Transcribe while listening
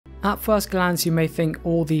At first glance you may think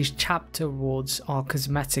all these chapter rewards are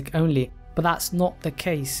cosmetic only, but that's not the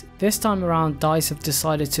case. This time around DICE have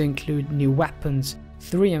decided to include new weapons,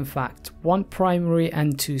 3 in fact, 1 primary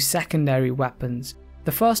and 2 secondary weapons.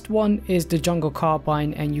 The first one is the Jungle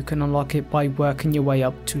Carbine, and you can unlock it by working your way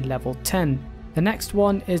up to level 10. The next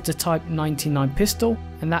one is the Type 99 pistol,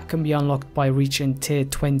 and that can be unlocked by reaching tier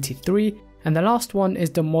 23, and the last one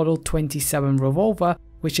is the Model 27 revolver,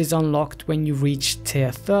 which is unlocked when you reach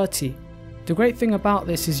tier 30. The great thing about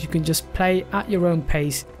this is you can just play at your own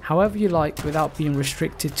pace however you like without being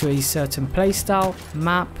restricted to a certain playstyle,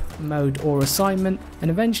 map, mode or assignment, and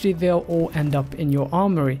eventually they'll all end up in your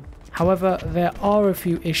armory. However, there are a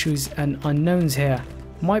few issues and unknowns here.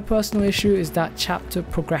 My personal issue is that chapter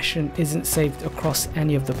progression isn't saved across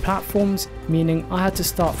any of the platforms, meaning I had to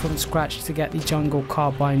start from scratch to get the Jungle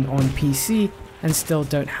Carbine on PC and still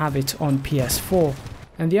don't have it on PS4.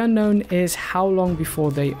 And the unknown is how long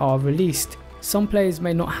before they are released. Some players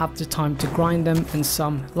may not have the time to grind them, and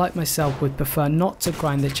some, like myself, would prefer not to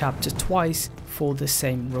grind the chapter twice for the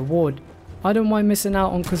same reward. I don't mind missing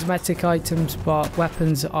out on cosmetic items, but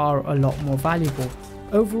weapons are a lot more valuable.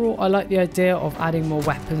 Overall, I like the idea of adding more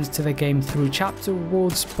weapons to the game through chapter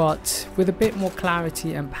rewards, but with a bit more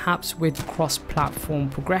clarity and perhaps with cross-platform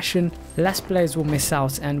progression, less players will miss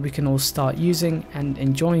out and we can all start using and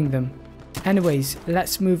enjoying them. Anyways,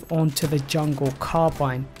 let's move on to the Jungle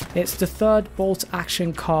Carbine. It's the 3rd bolt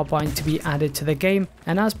action carbine to be added to the game,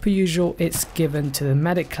 and as per usual it's given to the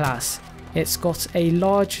medic class. It's got a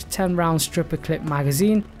large 10 round stripper clip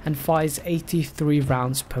magazine and fires 83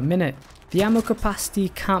 rounds per minute. The ammo capacity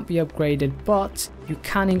can't be upgraded, but you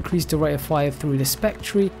can increase the rate of fire through the spec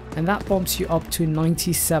tree, and that bumps you up to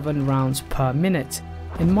 97 rounds per minute.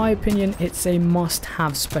 In my opinion, it's a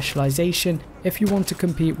must-have specialization if you want to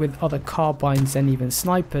compete with other carbines and even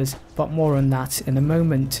snipers, but more on that in a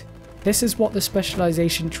moment. This is what the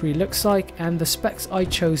specialization tree looks like, and the specs I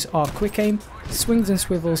chose are quick aim, swings and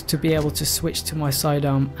swivels to be able to switch to my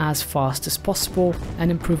sidearm as fast as possible, and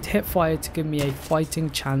improved hipfire to give me a fighting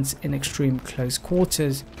chance in extreme close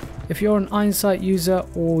quarters. If you're an iron sight user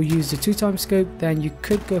or use the 2x scope, then you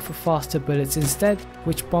could go for faster bullets instead,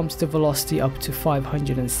 which bumps the velocity up to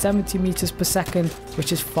 570 meters per second,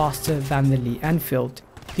 which is faster than the Lee Enfield.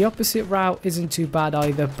 The opposite route isn't too bad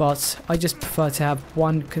either, but I just prefer to have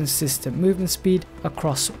one consistent movement speed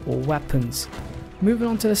across all weapons. Moving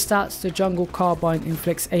on to the stats, the Jungle Carbine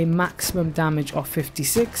inflicts a maximum damage of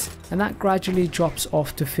 56, and that gradually drops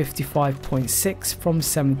off to 55.6 from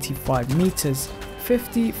 75 meters,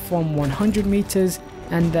 50 from 100 meters,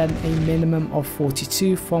 and then a minimum of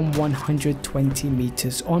 42 from 120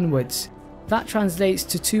 meters onwards. That translates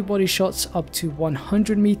to 2 body shots up to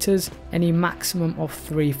 100 meters and a maximum of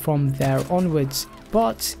 3 from there onwards.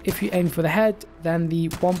 But if you aim for the head, then the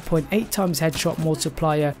 1.8 times headshot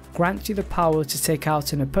multiplier grants you the power to take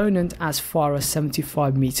out an opponent as far as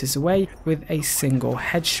 75 meters away with a single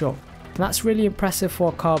headshot. That's really impressive for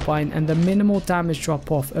a carbine, and the minimal damage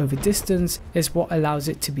drop off over distance is what allows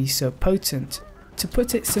it to be so potent. To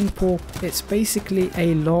put it simple, it's basically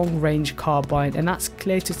a long range carbine, and that's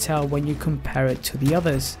clear to tell when you compare it to the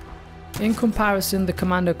others. In comparison, the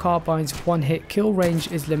Commando Carbine's one hit kill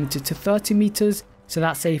range is limited to 30 meters, so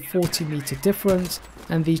that's a 40 meter difference,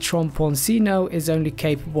 and the Tromponcino is only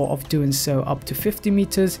capable of doing so up to 50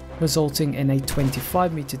 meters, resulting in a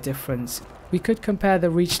 25 meter difference. We could compare the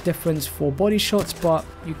reach difference for body shots, but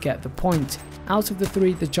you get the point. Out of the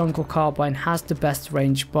 3, the Jungle Carbine has the best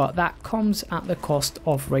range, but that comes at the cost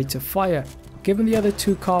of rate of fire, giving the other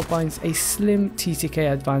 2 carbines a slim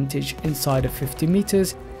TTK advantage inside of 50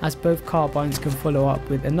 meters, as both carbines can follow up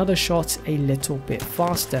with another shot a little bit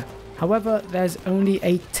faster. However, there's only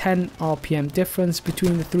a 10 RPM difference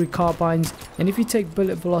between the 3 carbines, and if you take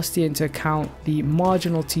bullet velocity into account, the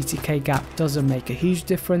marginal TTK gap doesn't make a huge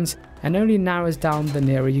difference and only narrows down the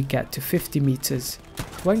nearer you get to 50 meters.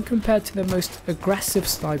 When compared to the most aggressive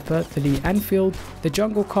sniper, the Lee Enfield, the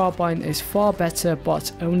Jungle Carbine is far better,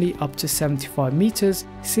 but only up to 75 meters,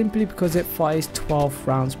 simply because it fires 12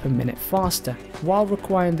 rounds per minute faster, while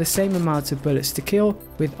requiring the same amount of bullets to kill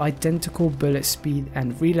with identical bullet speed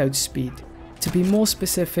and reload speed. To be more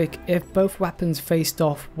specific, if both weapons faced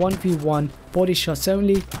off 1v1 body shots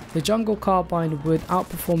only, the Jungle Carbine would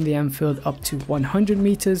outperform the Enfield up to 100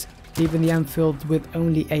 meters, leaving the Enfield with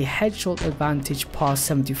only a headshot advantage past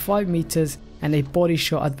 75 meters and a body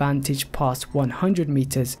shot advantage past 100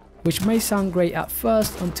 meters, which may sound great at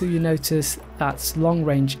first until you notice that's long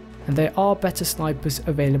range, and there are better snipers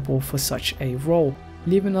available for such a role,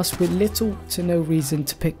 leaving us with little to no reason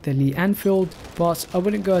to pick the Lee Enfield, but I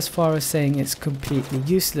wouldn't go as far as saying it's completely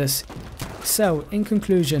useless. So in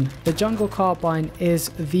conclusion, the Jungle Carbine is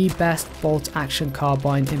the best bolt action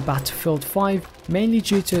carbine in Battlefield 5, mainly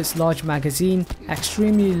due to its large magazine,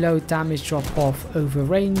 extremely low damage drop off over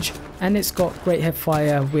range, and it's got great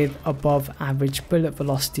hipfire with above average bullet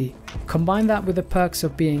velocity. Combine that with the perks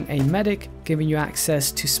of being a medic, giving you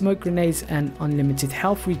access to smoke grenades and unlimited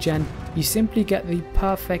health regen, you simply get the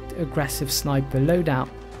perfect aggressive sniper loadout.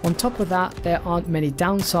 On top of that, there aren't many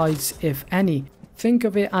downsides, if any. Think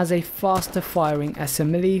of it as a faster firing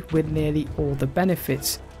SMLE with nearly all the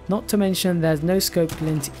benefits. Not to mention there's no scope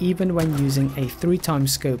glint even when using a 3x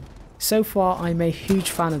scope. So far I'm a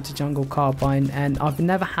huge fan of the Jungle Carbine and I've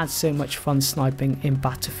never had so much fun sniping in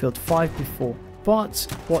Battlefield 5 before. But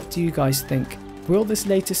what do you guys think? Will this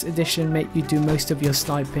latest edition make you do most of your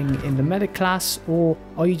sniping in the medic class, or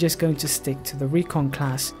are you just going to stick to the recon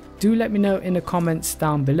class? Do let me know in the comments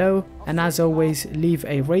down below, and as always leave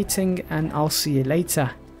a rating and I'll see you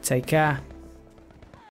later. Take care.